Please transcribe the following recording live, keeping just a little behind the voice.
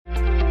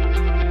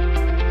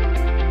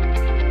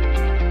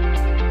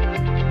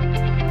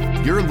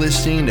You're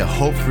listening to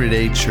Hope for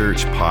Today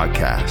Church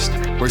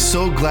podcast. We're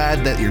so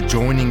glad that you're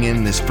joining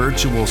in this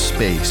virtual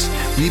space.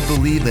 We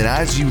believe that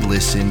as you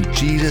listen,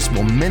 Jesus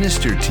will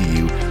minister to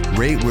you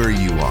right where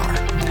you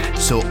are.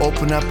 So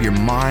open up your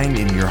mind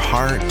and your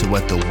heart to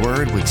what the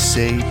Word would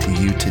say to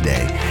you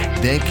today.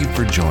 Thank you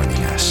for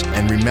joining us.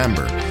 And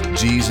remember,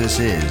 Jesus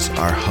is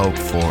our hope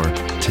for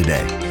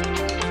today.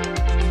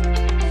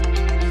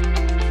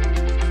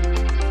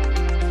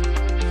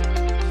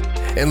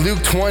 In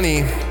Luke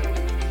 20,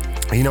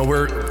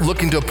 we're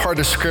looking to a part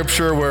of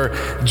Scripture where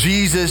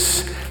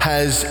Jesus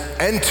has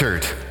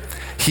entered.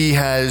 He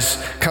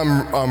has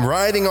come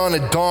riding on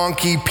a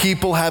donkey.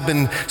 People have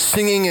been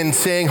singing and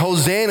saying,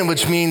 Hosanna,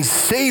 which means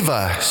save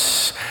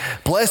us.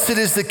 Blessed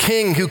is the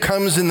King who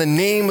comes in the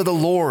name of the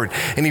Lord.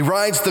 And he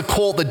rides the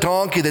colt, the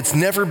donkey that's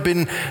never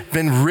been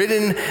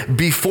ridden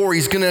before.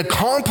 He's going to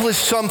accomplish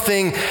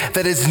something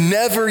that has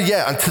never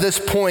yet, to this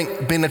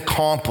point, been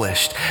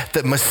accomplished.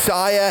 That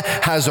Messiah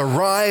has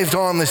arrived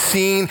on the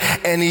scene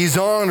and he's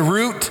en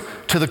route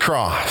to the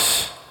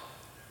cross.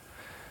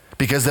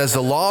 Because as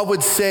the law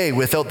would say,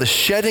 without the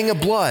shedding of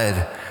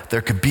blood,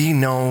 there could be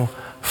no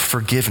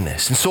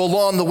forgiveness. And so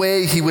along the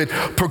way, he would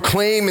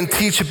proclaim and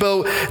teach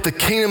about the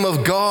kingdom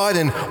of God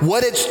and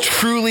what it's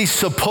truly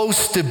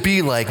supposed to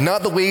be like,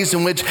 not the ways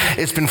in which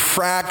it's been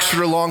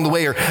fractured along the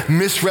way or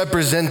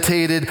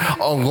misrepresented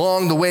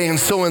along the way. And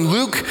so in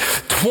Luke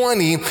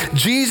 20,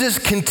 Jesus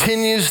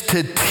continues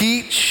to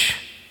teach,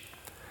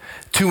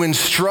 to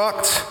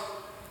instruct,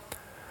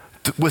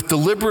 with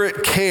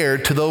deliberate care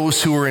to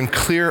those who are in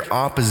clear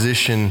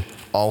opposition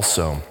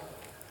also.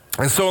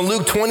 And so in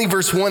Luke 20,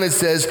 verse 1, it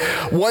says,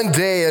 one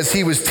day as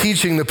he was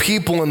teaching the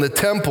people in the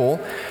temple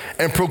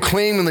and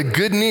proclaiming the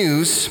good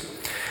news,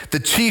 the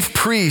chief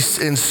priests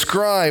and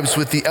scribes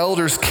with the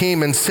elders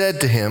came and said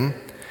to him,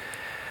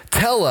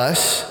 tell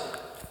us,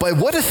 by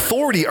what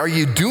authority are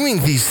you doing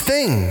these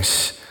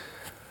things?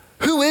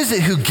 Who is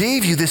it who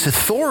gave you this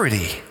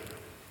authority?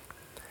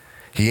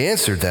 He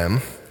answered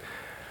them,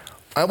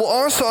 I will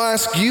also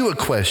ask you a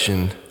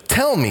question.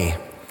 Tell me,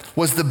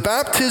 was the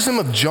baptism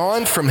of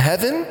John from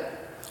heaven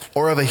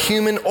or of a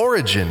human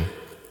origin?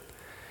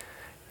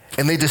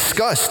 And they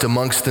discussed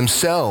amongst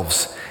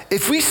themselves.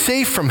 If we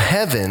say from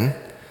heaven,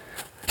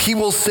 he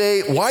will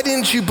say, why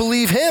didn't you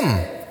believe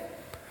him?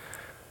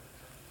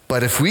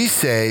 But if we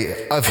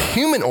say of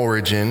human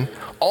origin,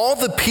 all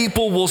the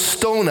people will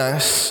stone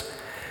us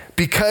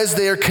because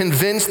they are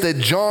convinced that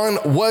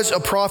John was a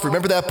prophet.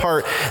 Remember that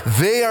part?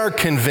 They are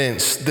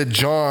convinced that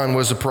John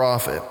was a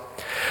prophet.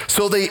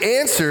 So they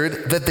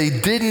answered that they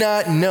did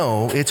not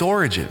know its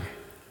origin.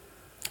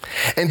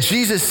 And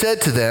Jesus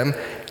said to them,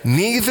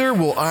 neither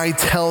will I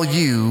tell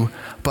you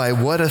by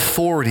what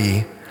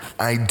authority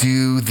I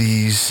do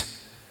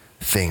these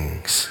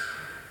things.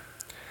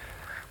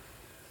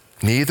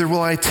 Neither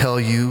will I tell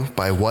you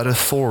by what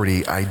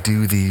authority I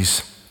do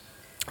these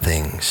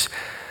things.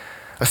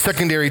 A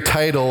secondary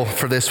title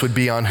for this would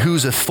be on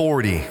whose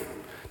authority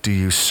do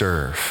you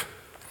serve?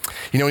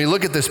 When you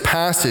look at this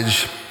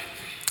passage,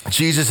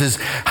 Jesus is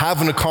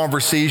having a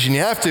conversation.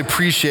 You have to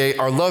appreciate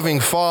our loving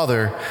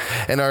Father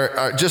and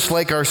our just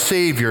like our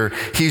Savior,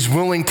 he's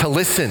willing to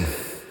listen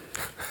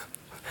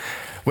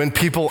when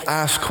people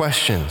ask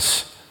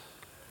questions.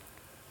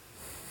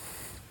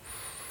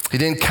 He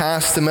didn't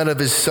cast them out of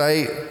his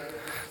sight,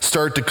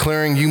 start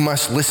declaring, you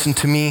must listen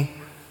to me.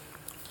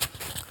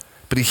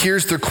 But he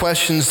hears their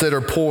questions that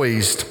are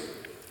poised,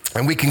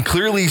 and we can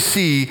clearly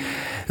see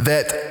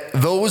that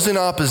those in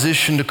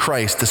opposition to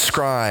Christ, the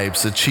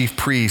scribes, the chief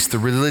priests, the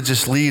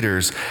religious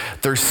leaders,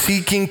 they're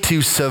seeking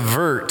to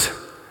subvert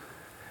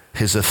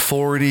his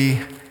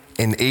authority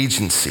and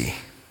agency.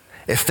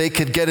 If they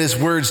could get his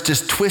words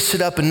just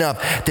twisted up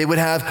enough, they would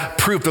have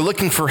proof. They're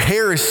looking for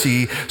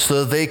heresy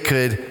so that they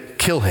could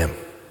kill him.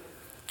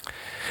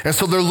 And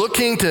so they're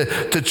looking to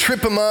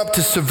trip him up,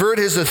 to subvert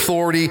his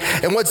authority.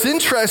 And what's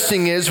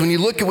interesting is when you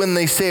look at when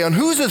they say, on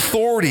whose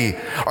authority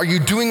are you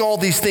doing all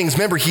these things?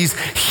 Remember, he's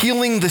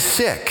healing the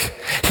sick.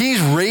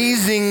 He's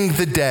raising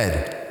the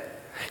dead.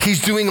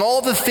 He's doing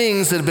all the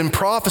things that have been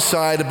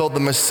prophesied about the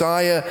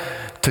Messiah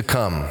to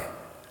come.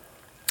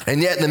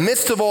 And yet in the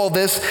midst of all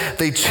this,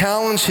 they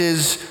challenge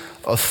his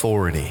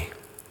authority.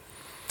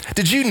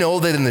 Did you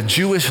know that in the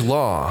Jewish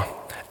law,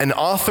 an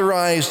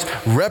authorized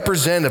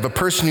representative, a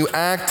person who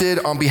acted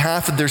on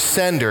behalf of their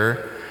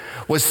sender,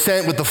 was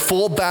sent with the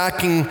full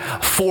backing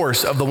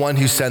force of the one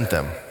who sent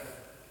them?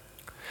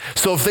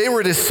 So if they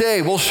were to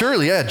say, well,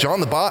 surely, John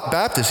the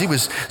Baptist, he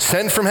was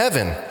sent from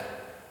heaven.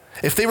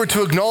 If they were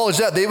to acknowledge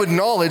that, they would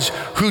acknowledge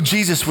who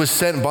Jesus was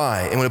sent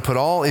by and would put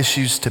all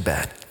issues to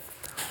bed.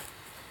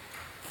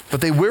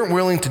 But they weren't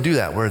willing to do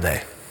that, were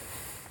they?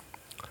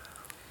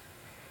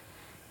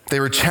 They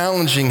were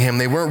challenging him.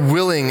 They weren't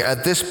willing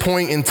at this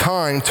point in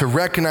time to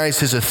recognize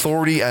his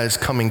authority as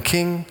coming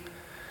king,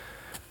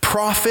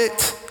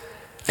 prophet,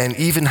 and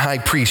even high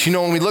priest.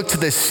 When we look to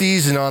this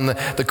season on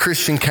the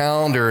Christian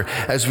calendar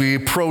as we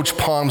approach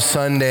Palm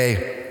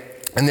Sunday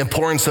and the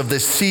importance of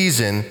this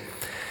season,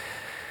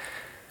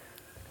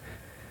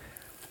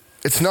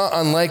 it's not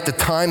unlike the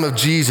time of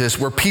Jesus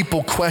where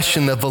people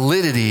question the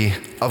validity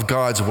of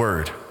God's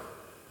word.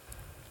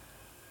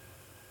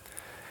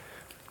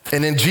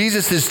 And in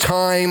Jesus'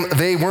 time,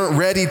 they weren't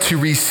ready to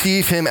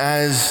receive him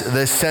as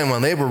the sent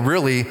one. They were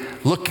really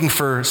looking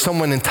for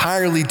someone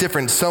entirely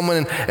different,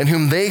 someone in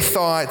whom they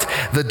thought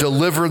the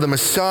deliverer, the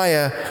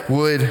Messiah,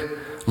 would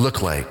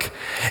look like.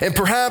 And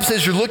perhaps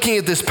as you're looking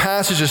at this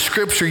passage of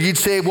scripture, you'd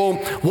say, well,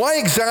 why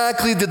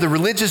exactly did the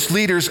religious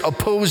leaders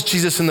oppose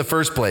Jesus in the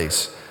first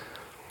place?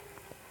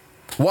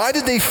 Why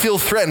did they feel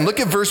threatened? Look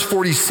at verse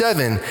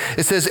 47.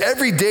 It says,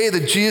 every day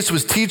that Jesus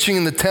was teaching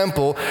in the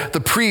temple,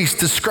 the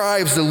priests, the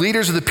scribes, the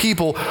leaders of the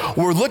people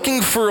were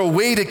looking for a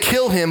way to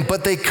kill him,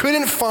 but they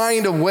couldn't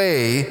find a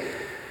way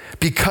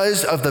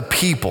because of the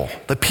people.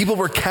 The people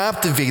were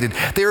captivated.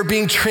 They were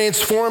being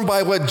transformed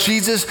by what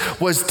Jesus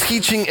was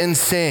teaching and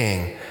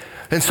saying.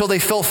 And so they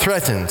felt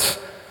threatened.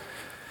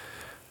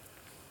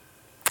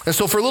 And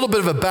so for a little bit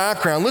of a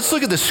background, let's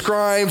look at the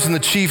scribes and the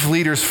chief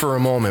leaders for a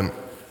moment.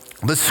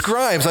 The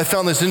scribes, I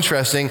found this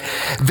interesting,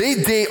 they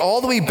date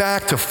all the way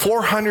back to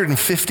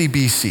 450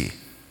 BC.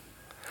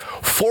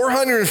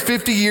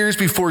 450 years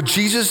before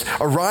Jesus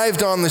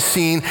arrived on the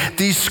scene,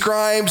 these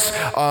scribes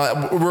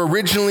were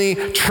originally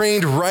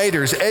trained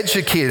writers,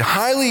 educated,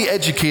 highly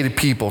educated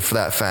people for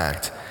that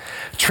fact,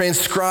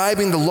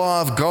 transcribing the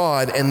law of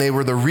God, and they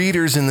were the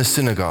readers in the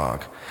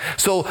synagogue.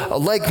 So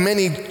like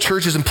many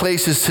churches and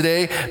places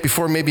today,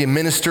 before maybe a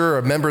minister or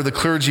a member of the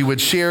clergy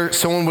would share,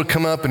 someone would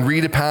come up and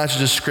read a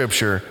passage of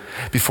scripture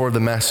before the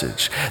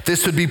message.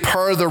 This would be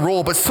part of the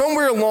role. But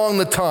somewhere along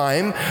the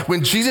time,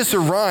 when Jesus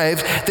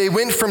arrived, they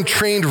went from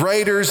trained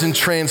writers and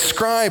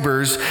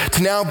transcribers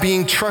to now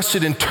being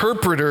trusted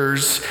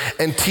interpreters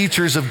and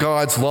teachers of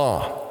God's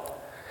law.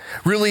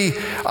 Really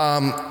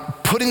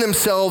putting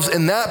themselves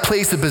in that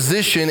place of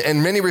position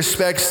in many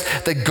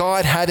respects that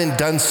God hadn't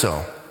done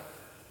so.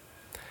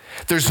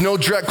 There's no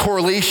direct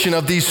correlation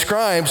of these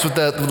scribes with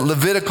the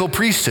Levitical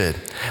priesthood,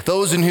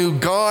 those in whom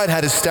God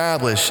had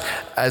established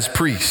as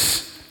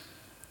priests.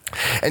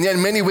 And yet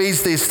in many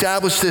ways they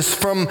established this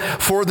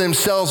for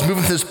themselves,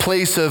 moving to this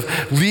place of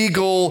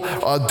legal,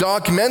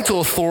 documental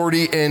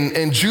authority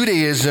in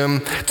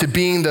Judaism to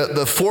being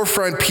the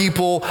forefront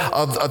people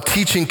of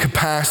teaching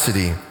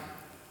capacity.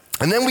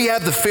 And then we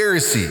have the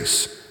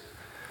Pharisees.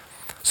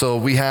 So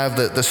we have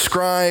the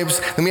scribes,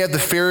 then we have the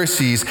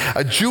Pharisees,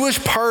 a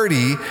Jewish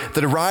party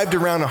that arrived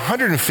around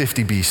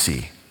 150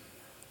 BC.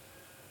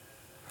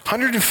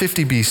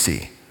 150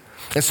 BC.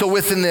 And so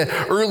within the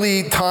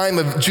early time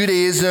of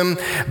Judaism,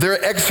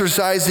 they're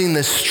exercising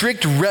this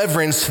strict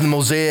reverence to the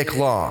Mosaic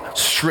law.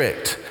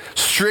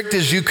 Strict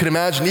as you could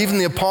imagine. Even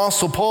the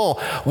Apostle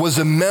Paul was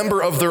a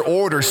member of their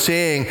order,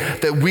 saying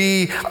that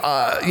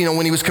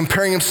when he was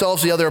comparing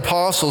himself to the other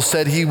apostles,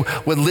 said he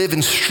would live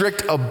in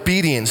strict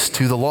obedience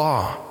to the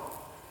law.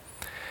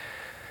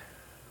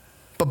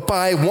 But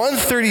by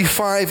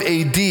 135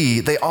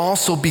 AD, they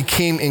also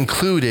became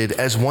included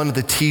as one of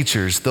the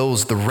teachers,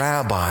 the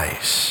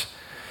rabbis.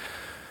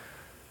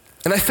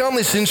 And I found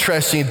this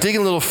interesting,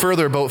 digging a little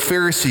further about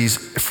Pharisees.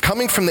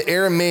 Coming from the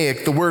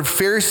Aramaic, the word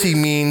Pharisee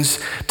means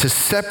to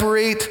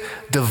separate,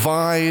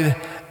 divide,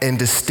 and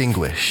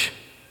distinguish.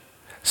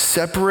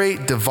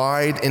 Separate,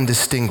 divide, and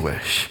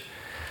distinguish.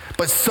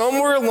 But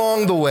somewhere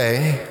along the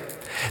way,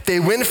 they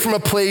went from a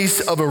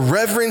place of a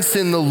reverence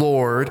in the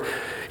Lord,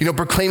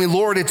 proclaiming,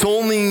 Lord, it's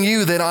only in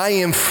you that I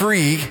am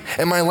free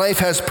and my life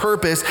has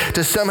purpose,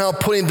 to somehow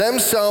putting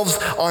themselves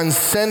on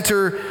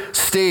center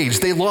stage.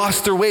 They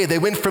lost their way. They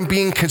went from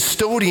being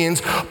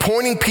custodians,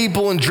 pointing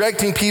people and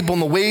directing people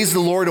in the ways of the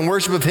Lord and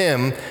worship of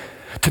him,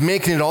 to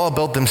making it all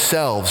about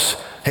themselves.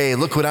 Hey,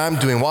 look what I'm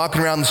doing,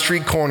 walking around the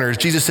street corners.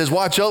 Jesus says,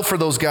 watch out for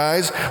those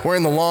guys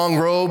wearing the long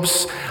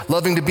robes,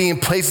 loving to be in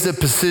places of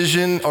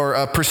precision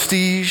or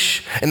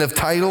prestige and of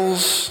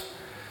titles.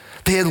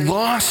 They had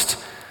lost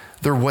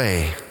their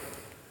way.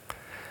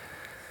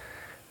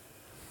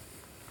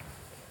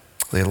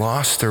 They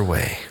lost their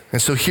way.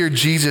 And so here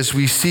Jesus,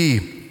 we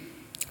see,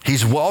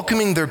 he's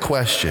welcoming their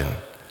question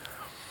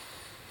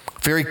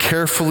very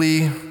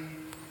carefully,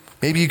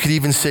 maybe you could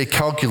even say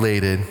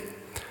calculated.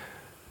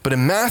 But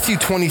in Matthew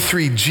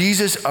 23,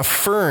 Jesus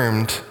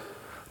affirmed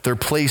their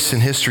place in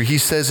history. He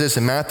says this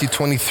in Matthew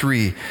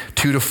 23,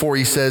 2-4.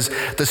 He says,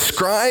 the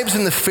scribes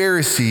and the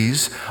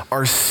Pharisees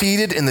are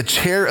seated in the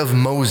chair of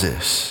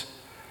Moses.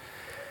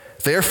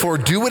 Therefore,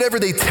 do whatever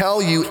they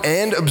tell you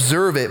and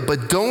observe it,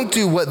 but don't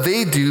do what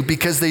they do,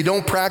 because they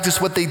don't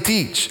practice what they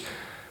teach.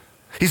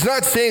 He's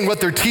not saying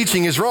what they're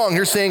teaching is wrong.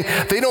 He's saying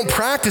they don't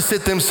practice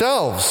it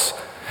themselves.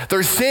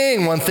 They're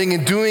saying one thing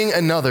and doing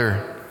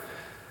another.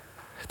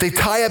 They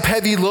tie up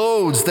heavy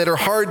loads that are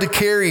hard to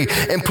carry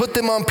and put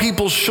them on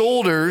people's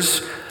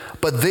shoulders,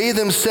 but they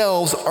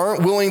themselves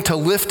aren't willing to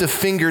lift a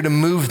finger to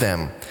move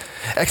them,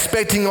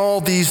 expecting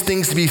all these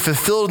things to be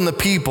fulfilled in the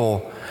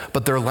people,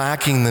 but they're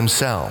lacking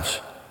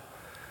themselves.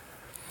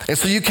 And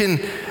so you can,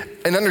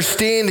 in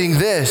understanding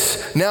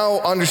this, now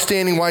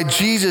understanding why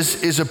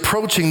Jesus is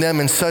approaching them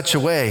in such a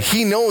way.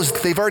 He knows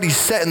they've already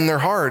set in their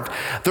heart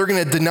they're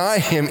going to deny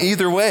him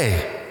either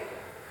way.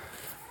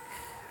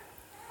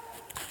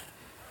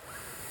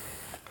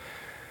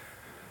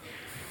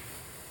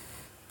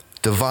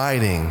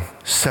 dividing,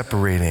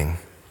 separating.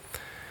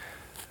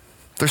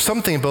 There's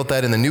something about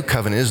that in the new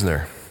covenant, isn't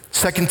there?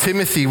 2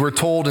 Timothy, we're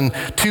told in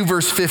 2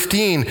 verse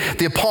 15,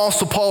 the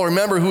Apostle Paul,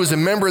 remember, who was a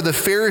member of the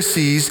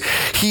Pharisees,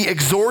 he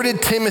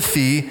exhorted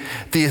Timothy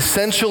the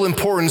essential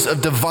importance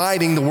of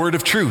dividing the word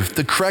of truth,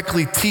 to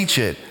correctly teach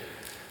it.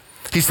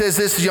 He says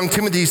this to young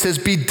Timothy, he says,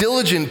 be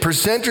diligent,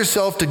 present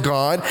yourself to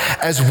God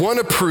as one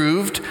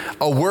approved,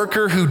 a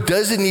worker who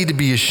doesn't need to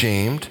be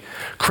ashamed,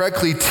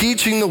 correctly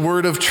teaching the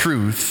word of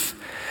truth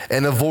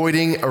and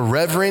avoiding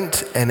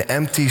irreverent and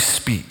empty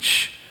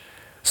speech,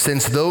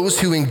 since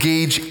those who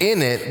engage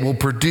in it will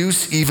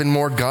produce even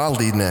more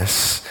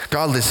godlessness.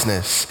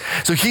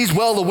 So he's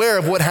well aware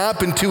of what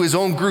happened to his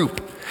own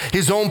group,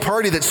 his own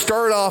party that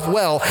started off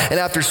well and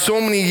after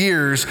so many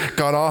years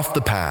got off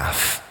the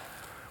path.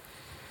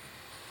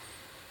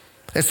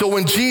 And so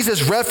when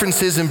Jesus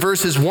references in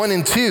verses 1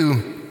 and 2,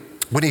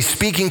 when he's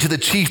speaking to the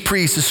chief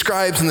priests, the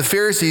scribes, and the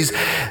Pharisees,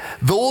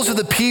 those are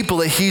the people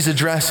that he's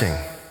addressing.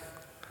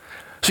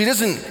 So he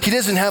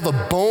doesn't have a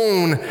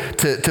bone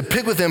to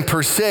pick with them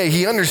per se.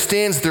 He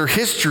understands their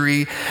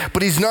history,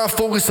 but he's not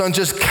focused on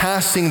just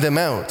casting them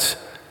out.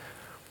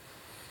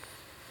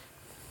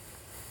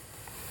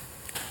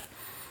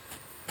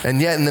 And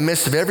yet, in the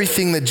midst of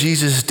everything that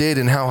Jesus did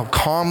and how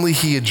calmly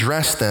he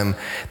addressed them,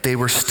 they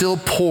were still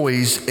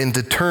poised and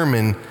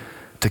determined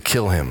to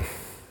kill him.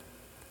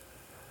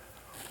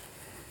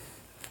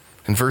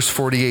 In verse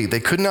 48, they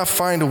could not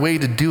find a way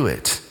to do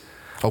it,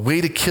 a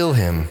way to kill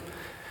him,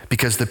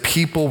 because the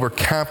people were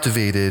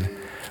captivated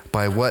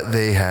by what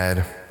they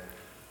had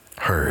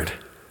heard.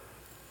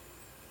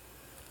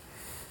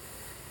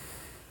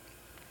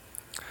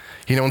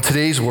 You know, in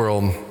today's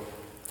world,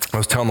 I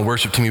was telling the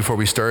worship team before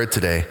we started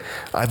today,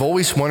 I've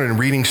always wondered in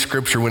reading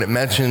scripture when it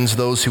mentions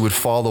those who would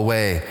fall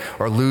away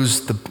or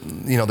lose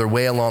their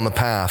way along the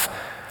path,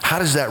 how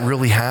does that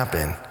really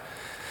happen?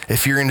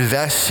 If you're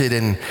invested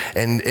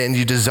and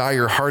you desire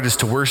your heart is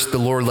to worship the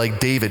Lord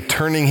like David,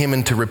 turning him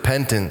into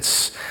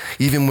repentance,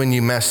 even when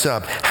you mess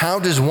up, how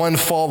does one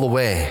fall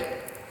away?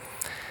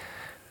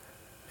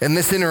 And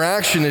this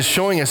interaction is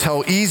showing us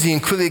how easy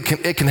and quickly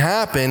it can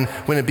happen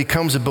when it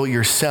becomes about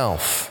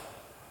yourself.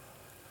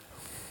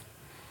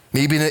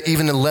 Maybe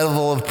even a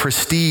level of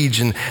prestige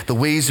and the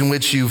ways in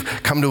which you've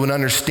come to an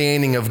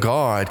understanding of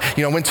God.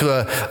 You know, I went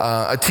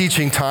to a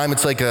teaching time.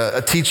 It's like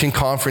a teaching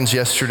conference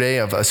yesterday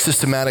of a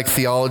systematic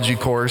theology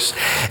course.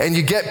 And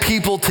you get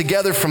people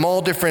together from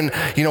all different,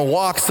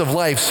 walks of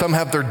life. Some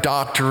have their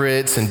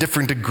doctorates and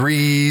different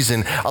degrees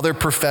and other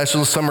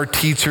professionals. Some are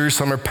teachers,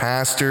 some are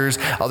pastors,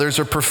 others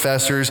are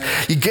professors.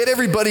 You get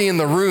everybody in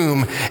the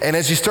room, and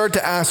as you start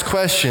to ask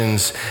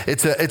questions,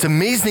 it's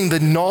amazing the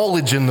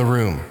knowledge in the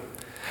room.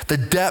 The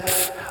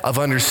depth of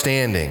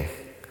understanding.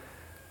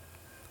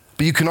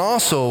 But you can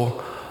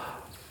also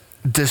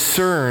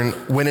discern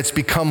when it's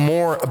become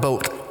more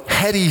about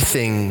heady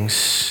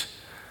things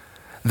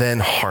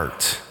than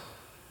heart.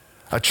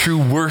 A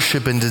true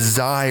worship and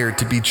desire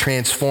to be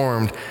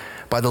transformed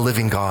by the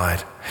living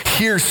God.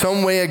 Here,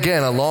 some way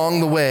again,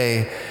 along the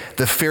way,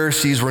 the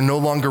Pharisees were no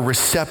longer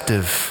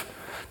receptive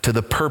to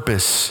the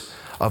purpose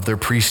of their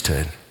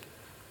priesthood.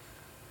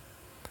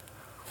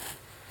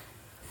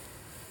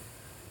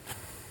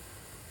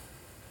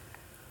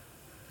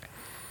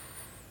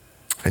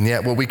 And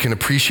yet what we can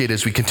appreciate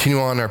as we continue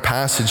on our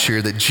passage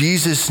here, that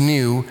Jesus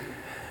knew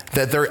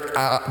that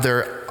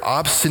their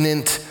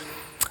obstinate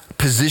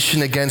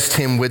position against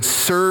him would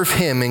serve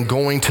him in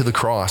going to the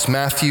cross.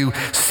 Matthew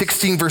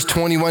 16 verse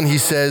 21, he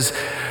says,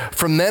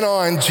 from then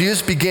on,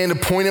 Jesus began to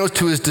point out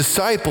to his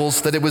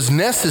disciples that it was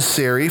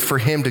necessary for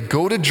him to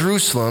go to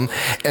Jerusalem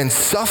and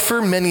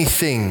suffer many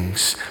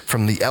things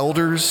from the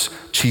elders,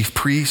 chief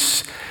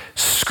priests,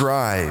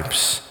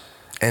 scribes,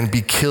 and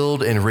be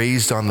killed and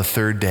raised on the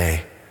third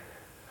day.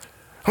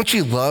 Don't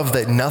you love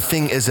that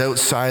nothing is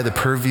outside the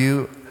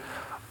purview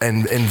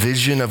and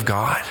vision of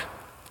God?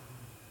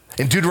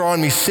 In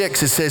Deuteronomy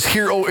 6, it says,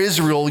 hear, O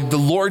Israel, the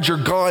Lord your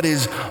God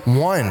is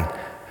one.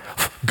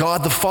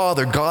 God the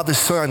Father, God the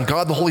Son,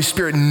 God the Holy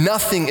Spirit.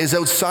 Nothing is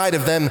outside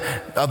of them,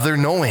 of their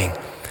knowing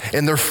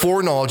and their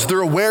foreknowledge.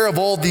 They're aware of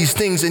all these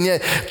things, and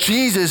yet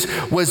Jesus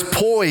was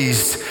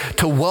poised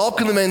to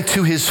welcome them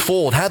into his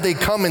fold. Had they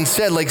come and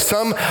said, like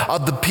some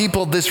of the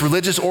people of this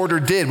religious order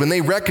did, when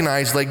they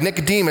recognized, like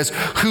Nicodemus,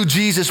 who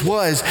Jesus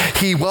was,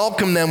 he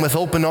welcomed them with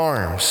open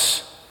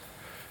arms.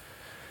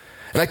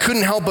 And I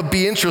couldn't help but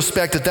be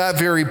introspect at that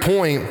very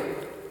point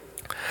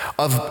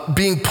of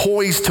being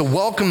poised to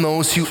welcome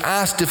those who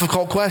ask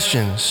difficult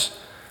questions.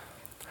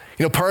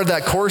 Part of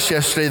that course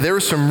yesterday, there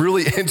were some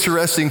really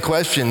interesting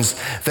questions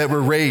that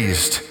were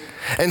raised.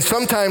 And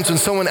sometimes when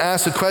someone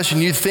asks a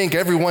question you think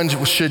everyone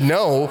should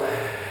know,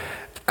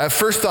 at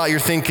first thought you're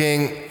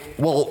thinking,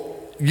 well,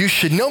 you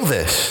should know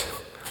this.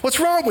 What's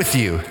wrong with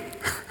you?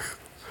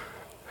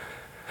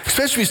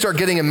 Especially when you start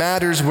getting in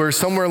matters where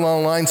somewhere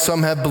along the line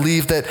some have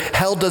believed that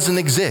hell doesn't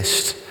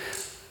exist.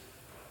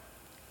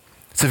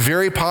 It's a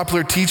very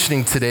popular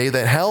teaching today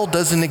that hell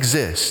doesn't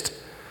exist.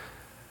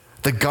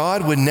 That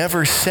God would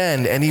never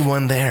send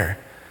anyone there.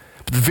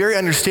 But Very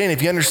understanding,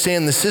 if you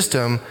understand the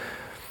system,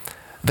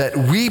 that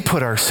we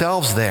put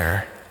ourselves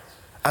there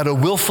out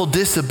of willful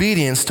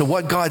disobedience to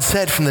what God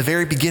said from the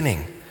very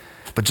beginning.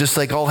 But just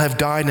like all have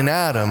died in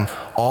Adam,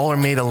 all are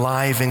made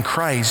alive in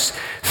Christ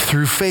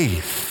through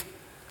faith.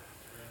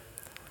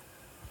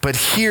 But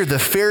here, the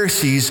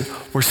Pharisees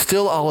were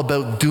still all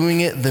about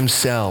doing it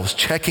themselves,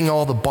 checking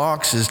all the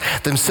boxes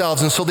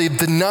themselves. And so they've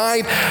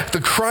denied the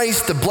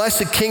Christ, the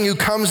blessed King who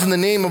comes in the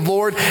name of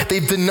Lord.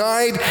 They've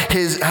denied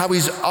how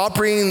he's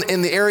operating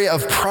in the area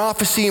of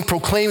prophecy and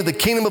proclaiming the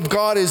kingdom of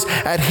God is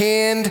at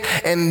hand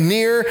and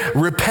near.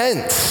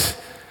 Repent.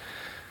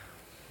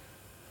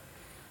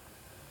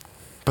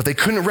 But they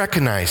couldn't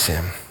recognize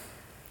him.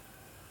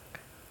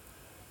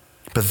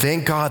 But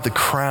thank God the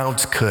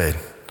crowds could.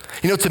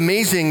 You know, it's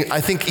amazing. I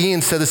think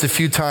Ian said this a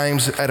few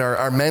times at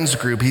our men's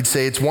group. He'd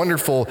say, it's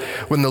wonderful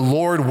when the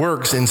Lord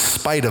works in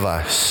spite of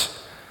us.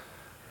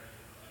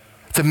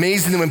 It's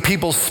amazing that when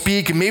people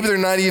speak, and maybe they're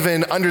not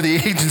even under the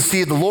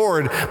agency of the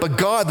Lord, but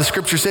God, the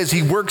scripture says,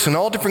 he works in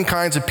all different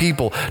kinds of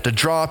people to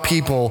draw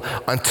people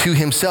unto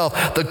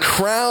himself. The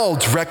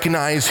crowds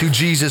recognize who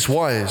Jesus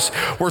was.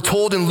 We're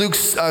told in Luke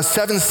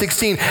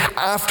 7:16,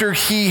 after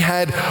he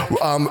had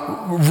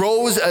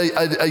rose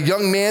a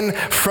young man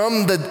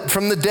from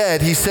the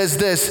dead, he says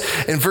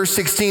this in verse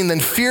 16, then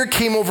fear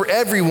came over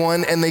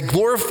everyone, and they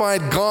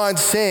glorified God,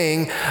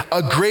 saying,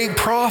 a great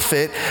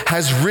prophet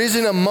has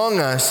risen among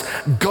us.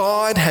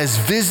 God has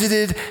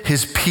visited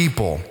his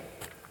people.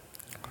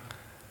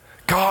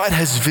 God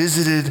has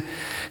visited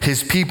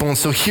his people. And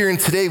so here and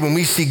today, when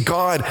we see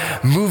God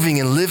moving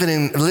and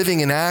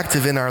living and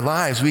active in our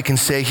lives, we can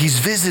say he's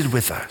visited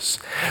with us.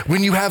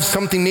 When you have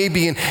something,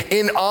 maybe an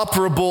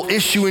inoperable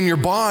issue in your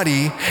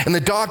body, and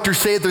the doctors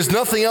say there's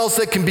nothing else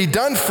that can be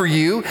done for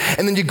you,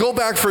 and then you go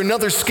back for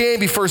another scan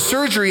before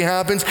surgery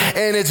happens,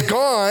 and it's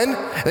gone.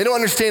 They don't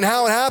understand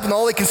how it happened.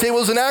 All they can say, well,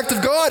 it was an act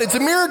of God. It's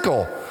a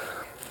miracle.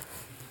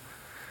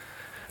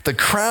 The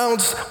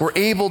crowds were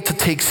able to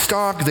take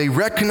stock. They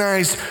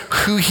recognized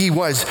who he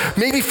was.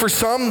 Maybe for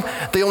some,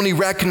 they only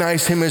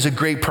recognized him as a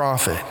great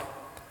prophet.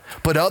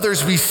 But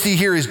others we see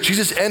here, as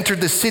Jesus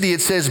entered the city,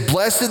 it says,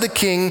 blessed the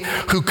King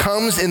who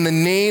comes in the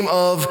name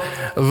of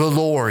the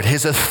Lord.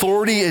 His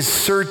authority is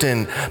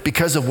certain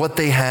because of what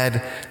they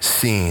had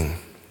seen.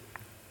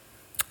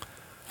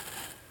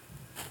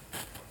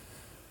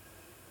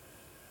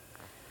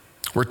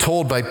 We're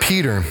told by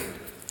Peter,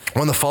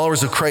 one of the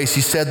followers of Christ,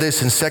 he said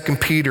this in 2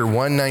 Peter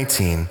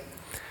 1:19.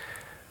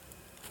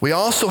 We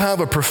also have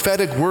a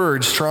prophetic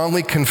word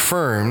strongly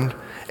confirmed,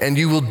 and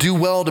you will do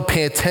well to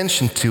pay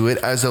attention to it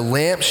as a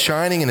lamp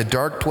shining in a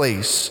dark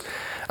place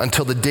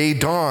until the day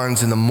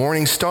dawns and the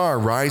morning star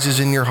rises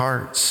in your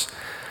hearts.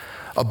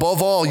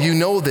 Above all, you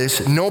know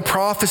this, no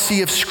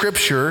prophecy of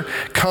Scripture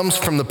comes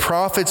from the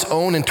prophet's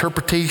own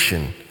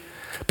interpretation,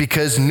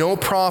 because no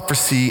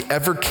prophecy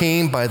ever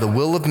came by the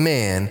will of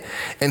man.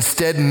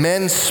 Instead,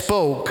 men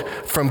spoke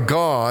from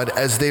God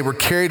as they were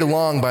carried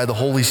along by the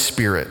Holy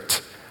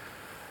Spirit.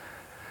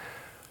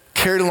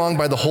 Carried along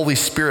by the Holy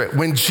Spirit.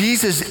 When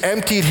Jesus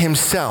emptied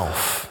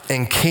himself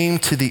and came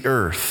to the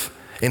earth,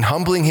 in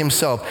humbling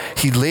himself,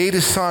 he laid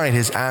aside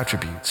his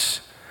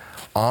attributes,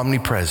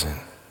 omnipresent,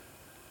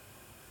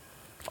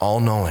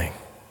 all-knowing,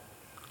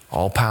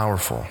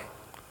 all-powerful.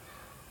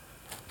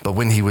 But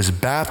when he was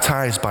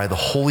baptized by the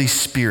Holy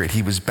Spirit,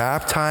 he was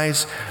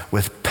baptized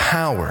with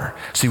power.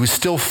 So he was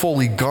still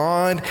fully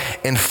God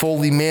and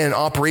fully man in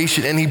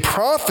operation. And he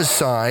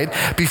prophesied,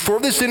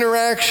 before this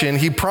interaction,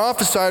 he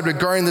prophesied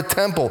regarding the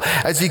temple.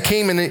 As he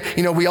came in,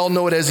 we all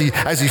know it as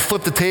he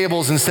flipped the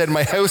tables and said,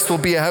 my house will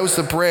be a house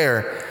of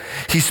prayer.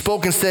 He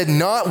spoke and said,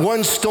 not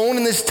one stone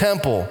in this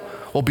temple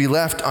will be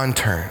left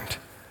unturned.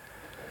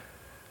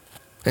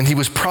 And he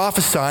was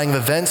prophesying of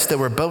events that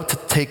were about to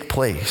take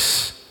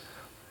place.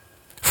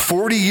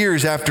 40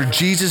 years after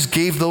Jesus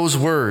gave those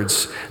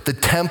words, the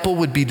temple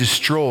would be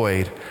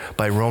destroyed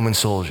by Roman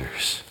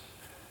soldiers.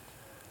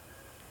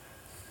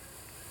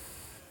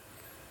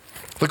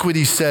 Look what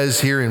he says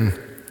here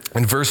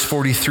in verse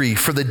 43.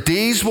 For the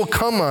days will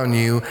come on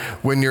you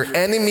when your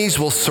enemies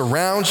will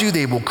surround you,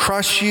 they will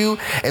crush you,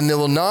 and they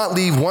will not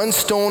leave one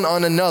stone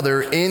on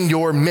another in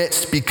your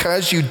midst,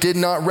 because you did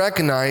not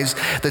recognize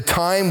the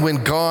time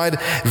when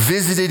God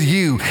visited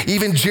you.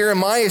 Even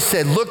Jeremiah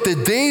said, look,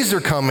 the days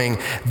are coming.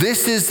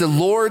 This is the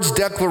Lord's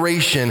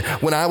declaration,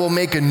 when I will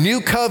make a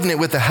new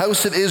covenant with the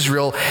house of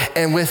Israel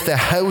and with the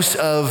house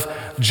of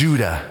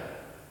Judah.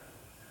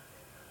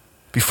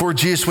 Before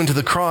Jesus went to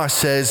the cross,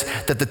 says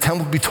that the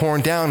temple would be torn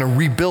down and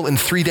rebuilt in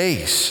 3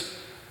 days.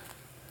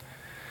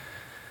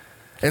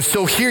 And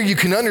so here you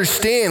can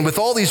understand, with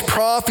all these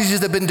prophecies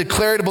that have been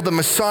declared about the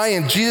Messiah,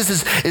 and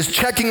Jesus is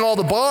checking all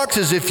the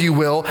boxes, if you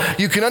will,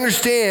 you can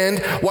understand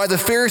why the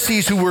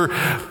Pharisees, who were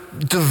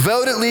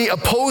devoutly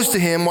opposed to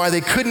him, why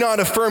they could not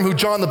affirm who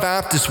John the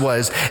Baptist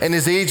was and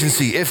his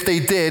agency. If they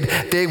did,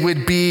 they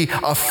would be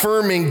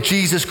affirming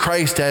Jesus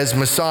Christ as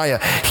Messiah.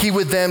 He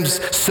would then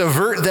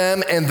subvert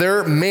them and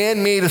their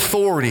man-made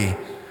authority.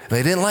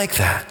 They didn't like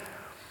that.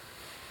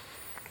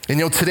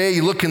 And today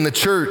you look in the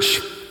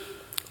church,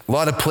 A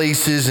lot of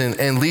places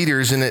and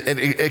leaders, and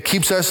it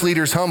keeps us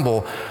leaders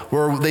humble,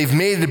 where they've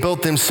made it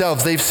about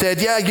themselves. They've said,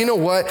 yeah, you know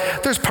what?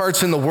 There's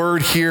parts in the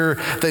word here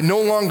that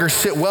no longer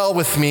sit well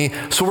with me,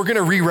 so we're going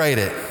to rewrite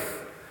it.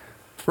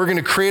 We're going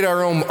to create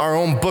our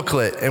own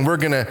booklet, and we're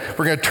going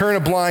to turn a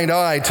blind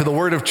eye to the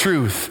word of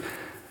truth,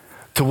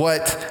 to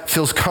what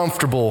feels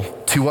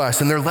comfortable to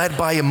us. And they're led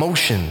by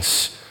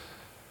emotions.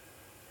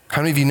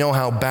 How many of you know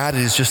how bad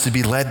it is just to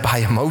be led by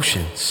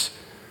emotions?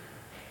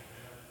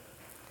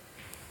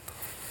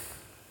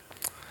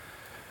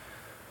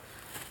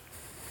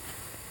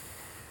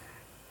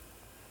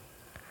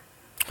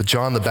 But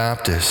John the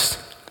Baptist,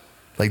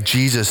 like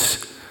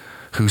Jesus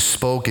who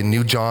spoke and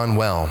knew John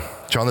well,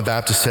 John the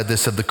Baptist said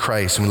this of the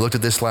Christ, and we looked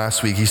at this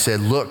last week. He said,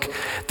 look,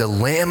 the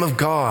Lamb of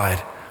God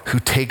who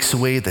takes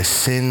away the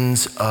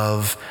sins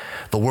of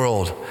the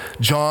world.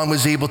 John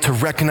was able to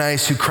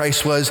recognize who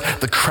Christ was.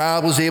 The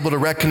crowd was able to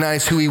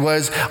recognize who he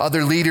was.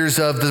 Other leaders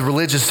of the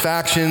religious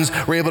factions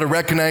were able to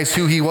recognize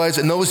who he was.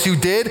 And those who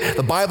did,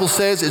 the Bible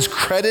says, is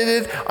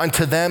credited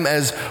unto them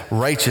as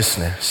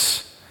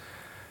righteousness.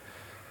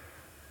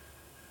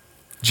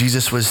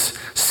 Jesus was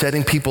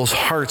setting people's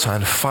hearts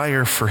on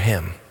fire for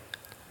him.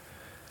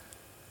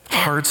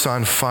 Hearts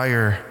on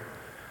fire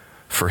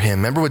for him.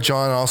 Remember what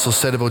John also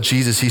said about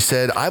Jesus? He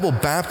said, I will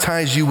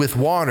baptize you with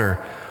water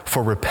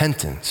for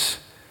repentance.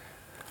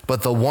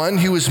 But the one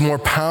who is more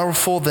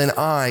powerful than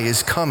I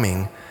is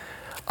coming.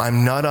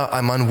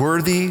 I'm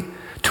unworthy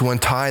to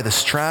untie the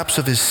straps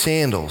of his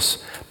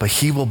sandals, but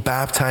he will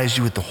baptize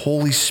you with the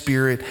Holy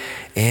Spirit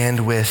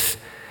and with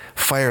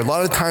fire. A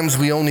lot of times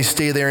we only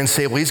stay there and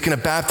say, well, he's going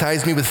to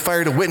baptize me with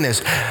fire to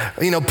witness.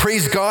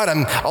 Praise God,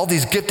 I'm all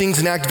these giftings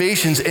and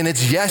activations, and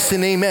it's yes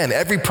and amen.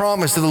 Every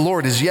promise of the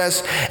Lord is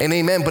yes and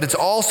amen, but it's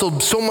also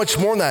so much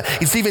more than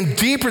that. It's even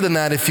deeper than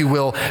that, if you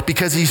will,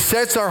 because he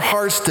sets our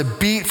hearts to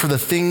beat for the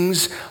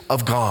things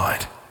of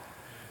God.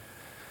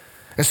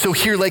 And so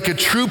here, like a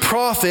true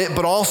prophet,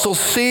 but also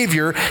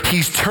Savior,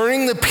 he's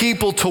turning the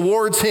people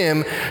towards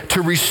him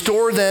to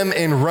restore them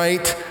in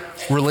right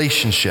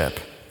relationship.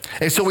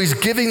 And so he's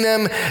giving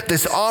them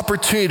this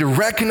opportunity to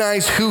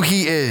recognize who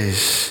he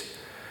is.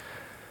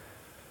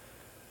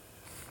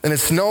 And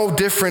it's no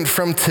different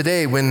from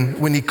today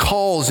when he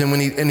calls and when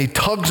he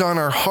tugs on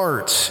our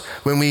hearts.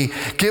 When we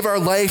give our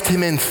life to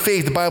him in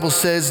faith, the Bible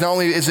says not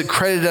only is it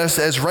credited us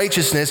as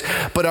righteousness,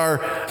 but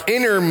our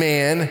inner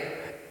man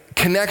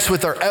connects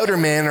with our outer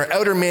man. Our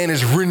outer man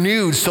is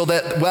renewed so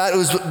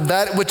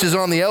that which is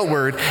on the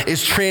outward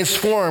is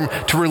transformed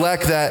to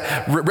reflect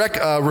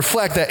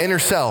that inner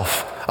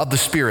self of the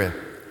Spirit.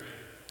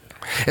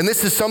 And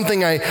this is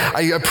something I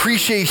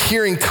appreciate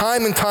hearing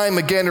time and time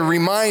again, a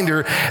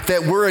reminder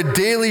that we're a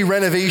daily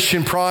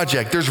renovation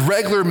project. There's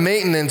regular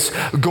maintenance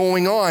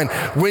going on.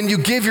 When you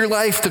give your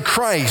life to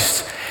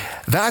Christ,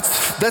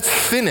 that's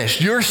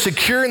finished. You're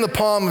secure in the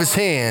palm of his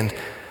hand,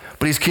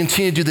 but he's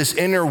continued to do this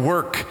inner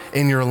work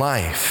in your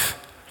life.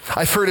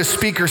 I've heard a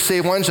speaker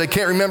say once, I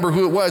can't remember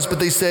who it was, but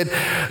they said,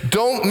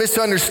 don't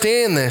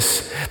misunderstand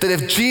this, that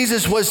if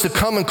Jesus was to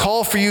come and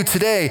call for you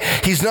today,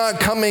 he's not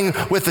coming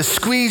with a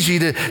squeegee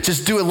to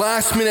just do a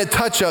last minute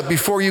touch up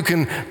before you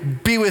can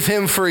be with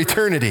him for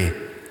eternity.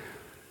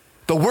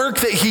 The work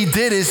that he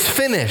did is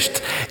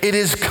finished. It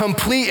is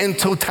complete in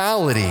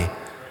totality.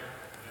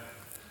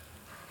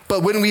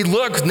 But when we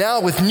look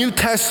now with New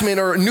Testament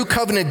or New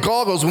Covenant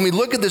goggles, when we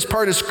look at this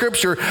part of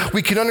Scripture,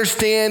 we can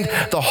understand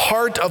the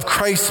heart of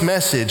Christ's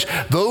message.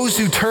 Those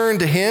who turn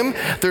to him,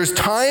 there's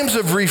times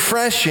of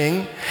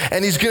refreshing,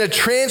 and he's going to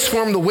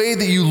transform the way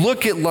that you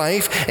look at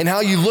life and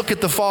how you look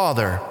at the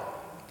Father.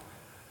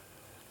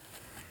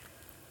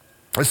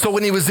 And so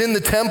when he was in the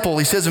temple,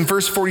 he says in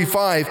verse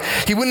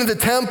 45, he went into the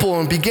temple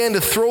and began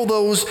to throw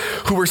those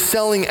who were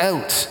selling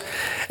out.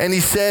 And he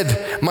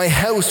said, my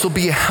house will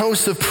be a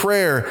house of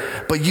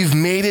prayer, but you've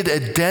made it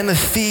a den of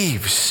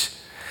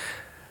thieves.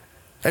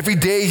 Every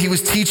day he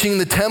was teaching in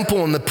the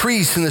temple, and the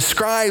priests and the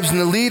scribes and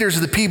the leaders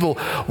of the people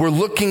were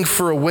looking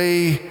for a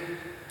way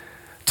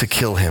to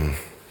kill him.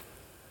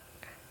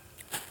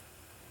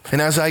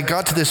 And as I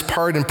got to this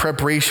part in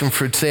preparation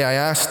for today, I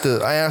asked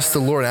the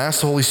Lord, I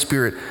asked the Holy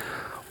Spirit,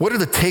 what are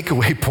the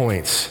takeaway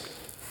points?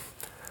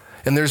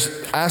 And there's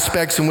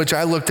aspects in which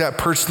I looked at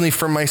personally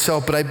for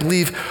myself, but I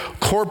believe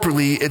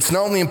corporately, it's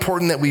not only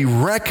important that we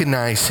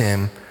recognize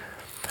him,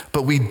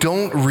 but we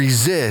don't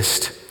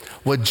resist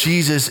what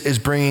Jesus is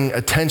bringing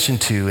attention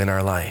to in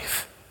our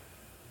life.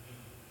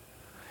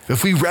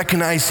 If we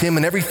recognize him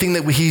in everything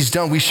that he's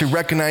done, we should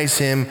recognize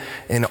him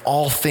in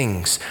all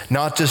things,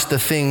 not just the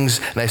things,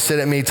 and I said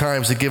it many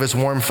times, that give us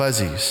warm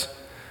fuzzies.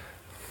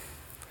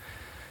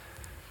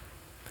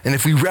 And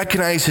if we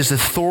recognize his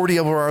authority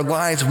over our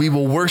lives, we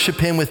will worship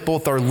him with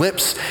both our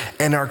lips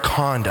and our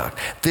conduct.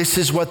 This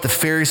is what the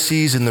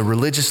Pharisees and the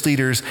religious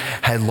leaders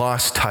had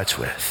lost touch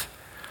with.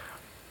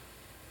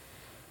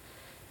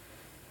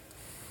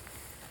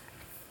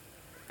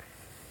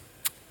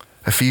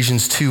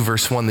 Ephesians 2,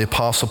 verse 1, the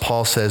Apostle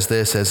Paul says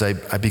this as I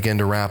begin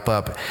to wrap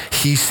up.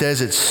 He says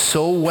it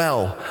so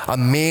well. A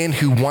man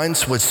who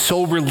once was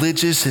so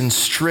religious and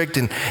strict,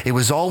 and it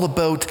was all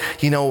about,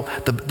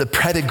 the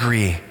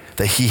pedigree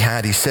that he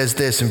had. He says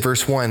this in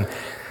verse 1,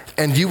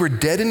 and you were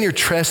dead in your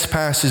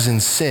trespasses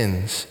and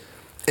sins,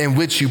 in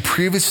which you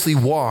previously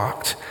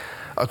walked,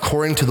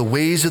 according to the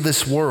ways of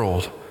this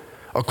world,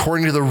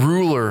 according to the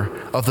ruler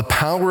of the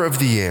power of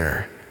the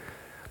air,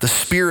 the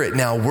spirit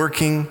now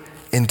working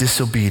in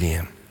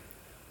disobedience.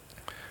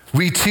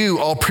 We too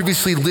all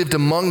previously lived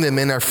among them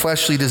in our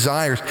fleshly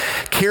desires,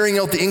 carrying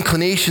out the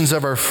inclinations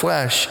of our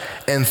flesh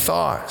and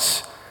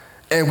thoughts.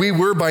 And we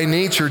were by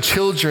nature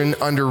children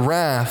under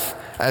wrath,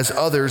 as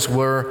others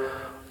were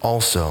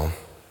also.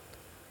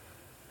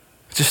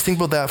 Just think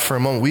about that for a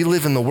moment. We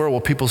live in the world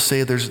where people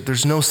say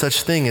there's no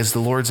such thing as the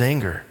Lord's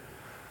anger.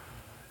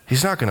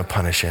 He's not going to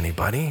punish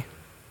anybody.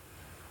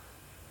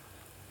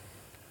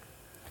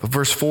 But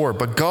verse 4,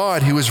 but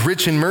God, who is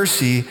rich in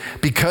mercy,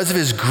 because of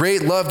his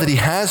great love that he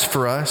has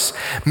for us,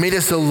 made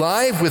us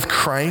alive with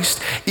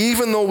Christ,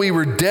 even though we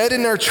were dead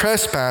in our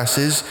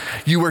trespasses,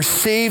 you were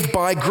saved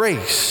by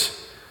grace.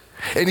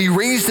 And he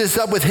raised us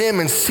up with him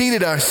and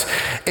seated us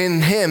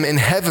in him in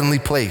heavenly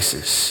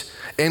places,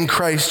 in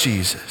Christ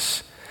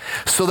Jesus,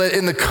 so that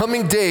in the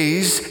coming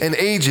days and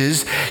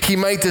ages he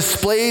might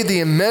display the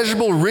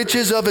immeasurable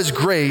riches of his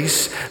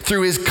grace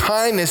through his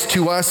kindness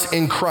to us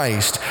in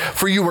Christ.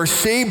 For you are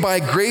saved by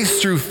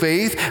grace through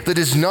faith, that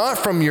is not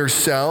from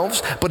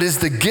yourselves, but is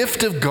the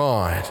gift of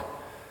God,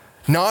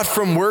 not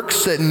from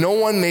works, that no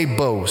one may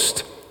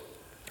boast.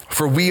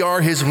 For we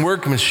are his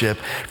workmanship,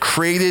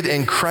 created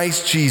in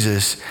Christ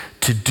Jesus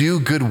to do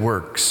good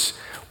works,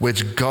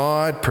 which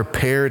God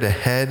prepared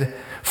ahead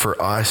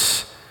for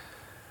us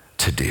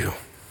to do.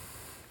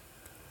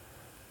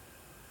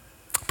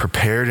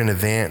 Prepared in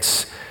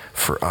advance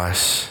for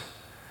us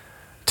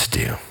to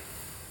do.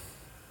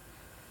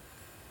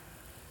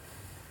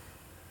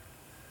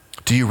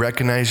 Do you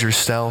recognize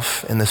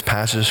yourself in this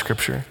passage of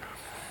Scripture?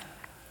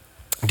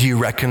 Do you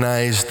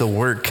recognize the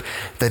work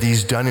that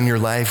he's done in your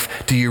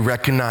life? Do you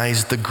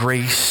recognize the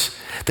grace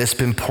that's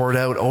been poured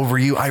out over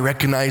you? I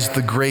recognize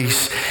the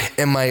grace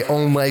in my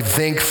own life.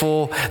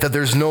 Thankful that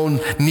there's no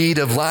need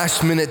of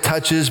last minute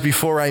touches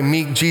before I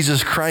meet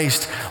Jesus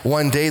Christ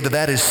one day,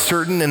 that is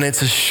certain and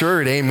it's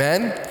assured.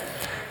 Amen?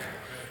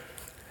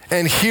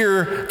 And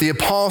here the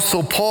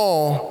Apostle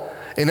Paul,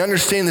 in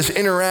understanding this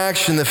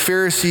interaction the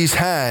Pharisees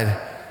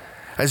had,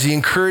 as he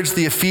encouraged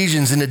the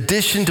Ephesians, in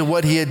addition to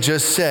what he had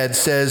just said,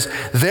 says,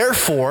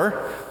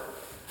 therefore,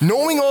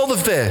 knowing all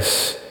of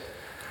this,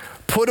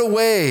 put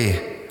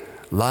away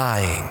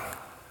lying.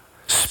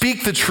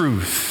 Speak the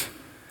truth,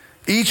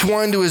 each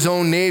one to his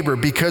own neighbor,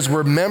 because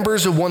we're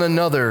members of one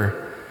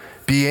another.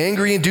 Be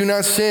angry and do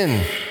not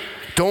sin.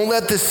 Don't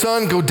let the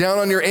sun go down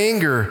on your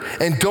anger,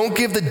 and don't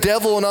give the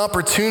devil an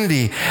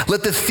opportunity.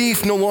 Let the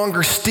thief no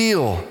longer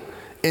steal.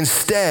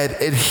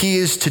 Instead, he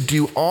is to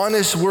do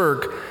honest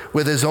work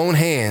with his own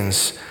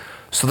hands,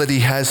 so that he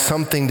has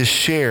something to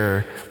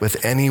share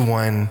with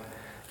anyone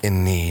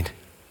in need.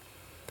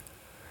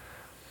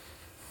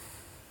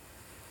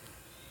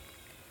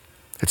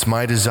 It's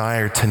my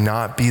desire to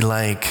not be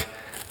like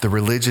the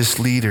religious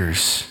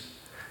leaders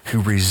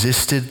who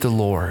resisted the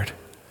Lord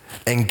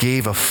and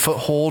gave a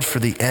foothold for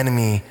the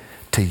enemy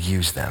to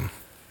use them,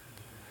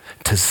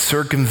 to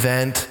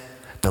circumvent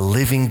the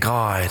living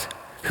God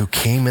who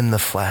came in the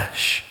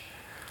flesh.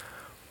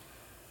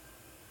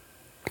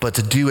 But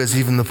to do as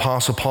even the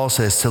Apostle Paul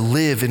says, to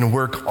live and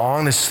work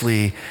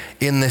honestly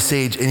in this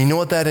age. And you know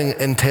what that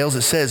entails?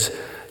 It says,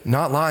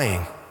 not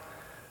lying.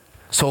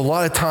 So a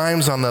lot of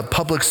times on the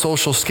public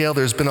social scale,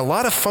 there's been a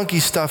lot of funky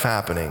stuff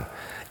happening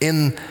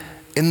in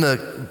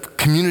the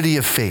community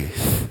of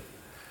faith.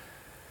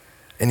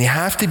 And you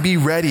have to be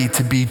ready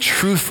to be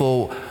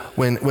truthful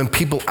when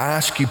people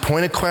ask you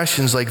pointed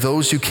questions like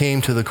those who came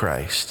to the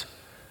Christ.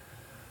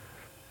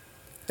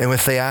 And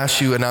if they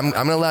ask you, and I'm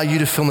going to allow you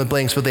to fill in the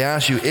blanks, but they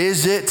ask you,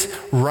 is it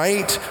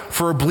right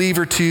for a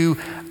believer to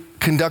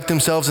conduct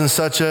themselves in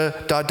such a ...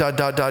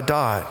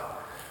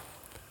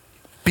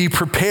 Be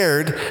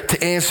prepared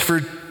to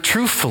answer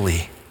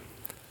truthfully.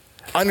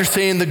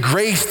 Understanding the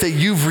grace that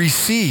you've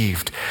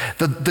received.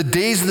 The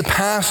days of the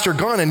past are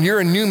gone, and you're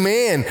a new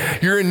man.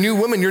 You're a new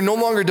woman. You're no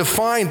longer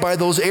defined by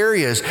those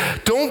areas.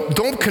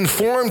 Don't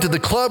conform to the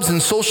clubs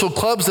and social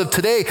clubs of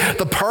today.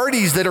 The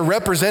parties that are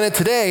represented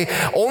today,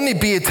 only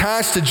be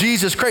attached to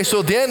Jesus Christ. So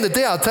at the end of the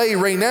day, I'll tell you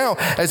right now,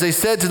 as I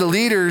said to the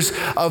leaders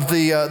of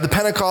the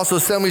Pentecostal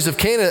Assemblies of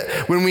Canada,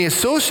 when we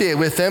associate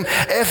with them,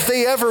 if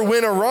they ever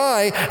went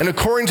awry, and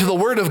according to the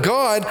Word of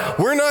God,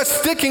 we're not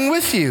sticking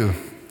with you.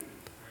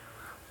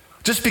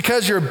 Just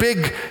because you're a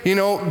big,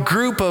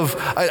 group of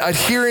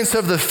adherents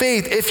of the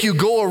faith, if you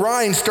go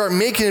awry and start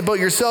making it about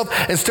yourself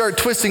and start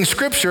twisting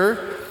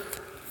Scripture,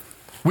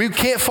 we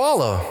can't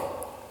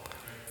follow.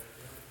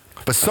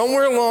 But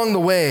somewhere along the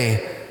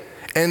way,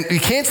 And you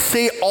can't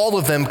say all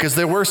of them because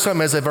there were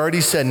some, as I've already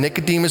said,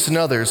 Nicodemus and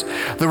others.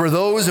 There were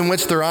those in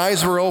which their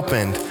eyes were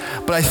opened.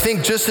 But I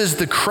think just as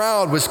the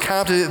crowd was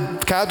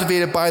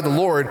captivated by the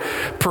Lord,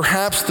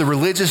 perhaps the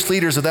religious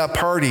leaders of that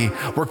party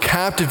were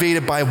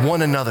captivated by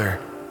one another.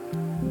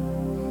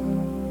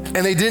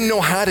 And they didn't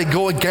know how to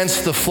go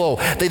against the flow.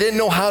 They didn't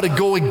know how to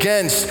go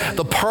against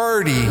the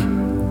party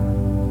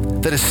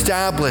that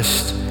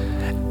established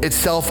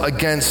itself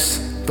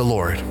against the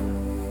Lord.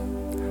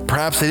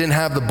 Perhaps they didn't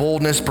have the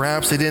boldness,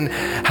 perhaps they didn't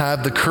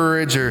have the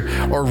courage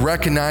or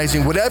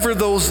recognizing whatever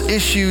those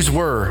issues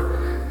were.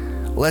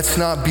 Let's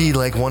not be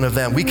like one of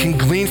them. We can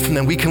glean from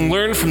them. We can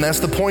learn from them. That's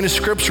the point of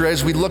Scripture.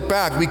 As we look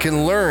back, we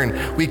can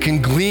learn, we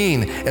can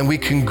glean, and we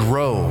can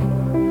grow.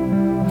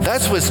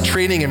 That's what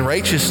training in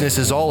righteousness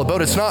is all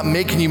about. It's not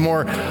making you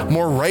more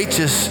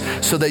righteous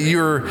so that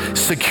you're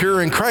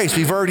secure in Christ.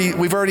 We've already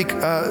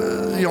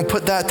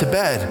put that to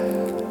bed.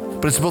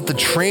 But it's about the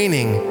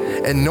training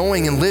and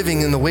knowing and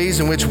living in the ways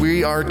in which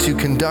we are to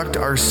conduct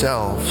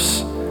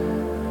ourselves.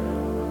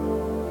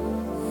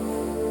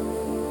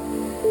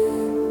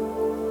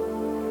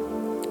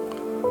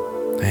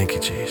 Thank you,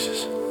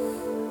 Jesus.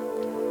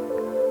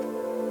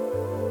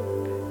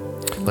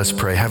 Let's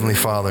pray. Heavenly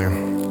Father,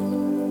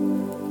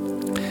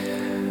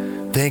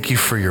 thank you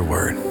for your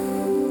word.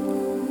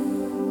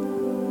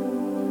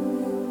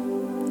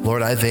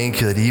 Lord, I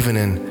thank you that even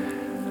in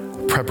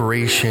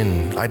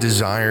preparation, I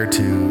desire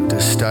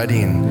to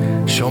study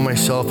and show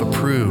myself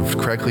approved,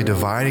 correctly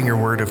dividing your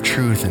word of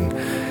truth. And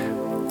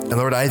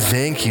Lord, I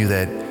thank you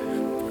that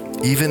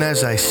even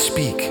as I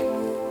speak,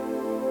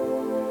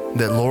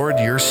 that Lord,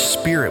 your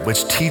Spirit,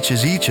 which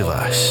teaches each of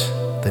us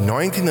the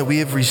anointing that we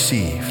have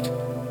received,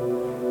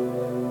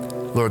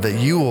 Lord, that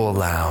you will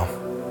allow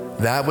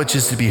that which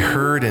is to be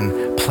heard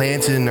and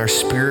planted in our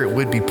spirit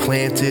would be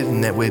planted,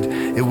 and that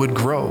it would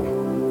grow.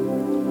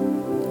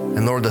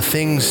 And Lord, the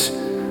things,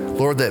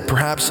 Lord, that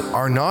perhaps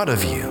are not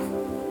of you,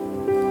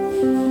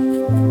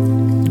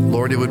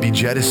 Lord, it would be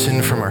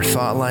jettisoned from our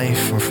thought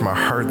life and from our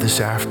heart this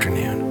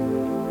afternoon.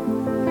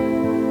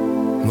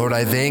 Lord,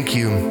 I thank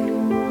you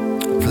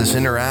for this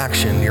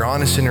interaction, your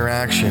honest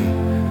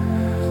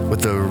interaction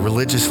with the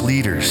religious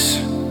leaders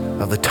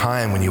of the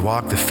time when you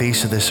walked the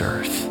face of this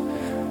earth.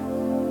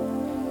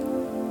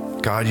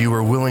 God, you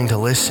were willing to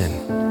listen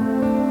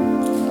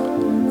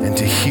and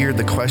to hear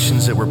the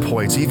questions that were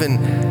poised,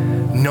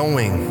 even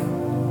knowing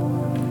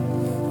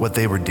what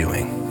they were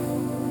doing.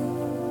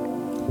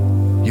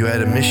 You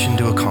had a mission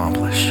to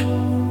accomplish.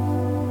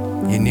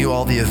 You knew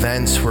all the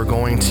events were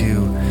going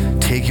to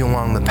take you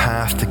along the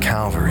path to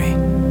Calvary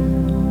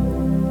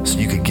so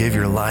you could give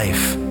your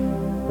life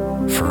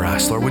for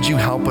us. Lord, would you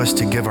help us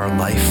to give our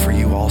life for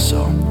you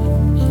also?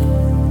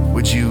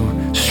 Would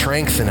you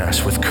strengthen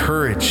us with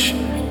courage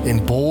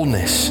and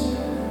boldness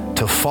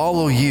to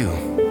follow you,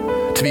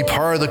 to be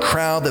part of the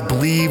crowd that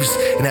believes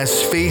and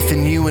has faith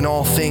in you in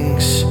all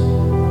things,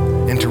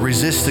 and to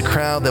resist the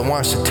crowd that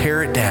wants to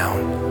tear it down.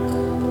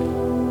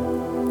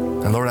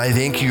 And Lord, I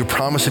thank you, your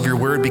promise of your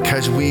word,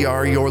 because we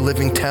are your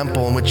living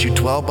temple in which you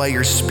dwell by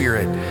your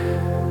Spirit,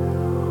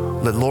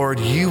 that Lord,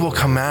 you will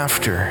come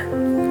after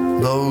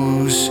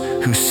those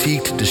who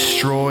seek to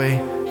destroy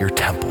your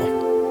temple.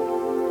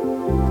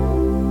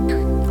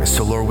 And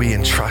so Lord, we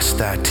entrust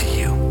that to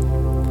you.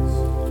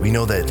 We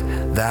know that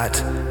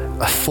that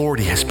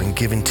authority has been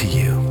given to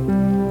you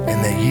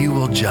and that you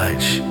will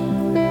judge.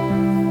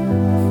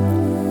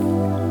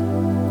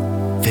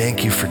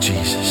 Thank you for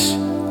Jesus.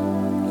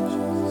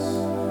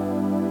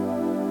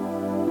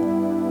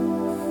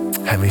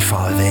 Heavenly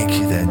Father, thank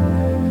you that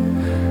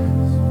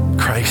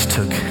Christ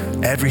took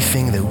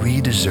everything that we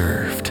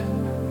deserved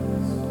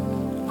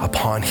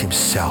upon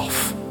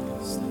himself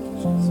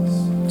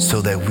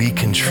so that we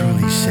can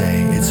truly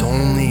say, it's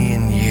only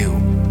in you,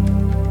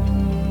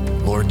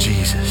 Lord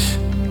Jesus,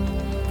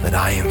 that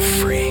I am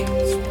free.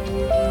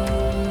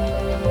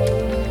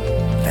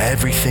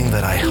 Everything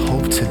that I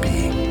hope to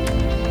be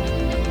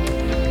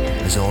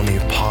is only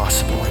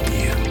possible in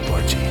you,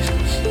 Lord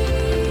Jesus.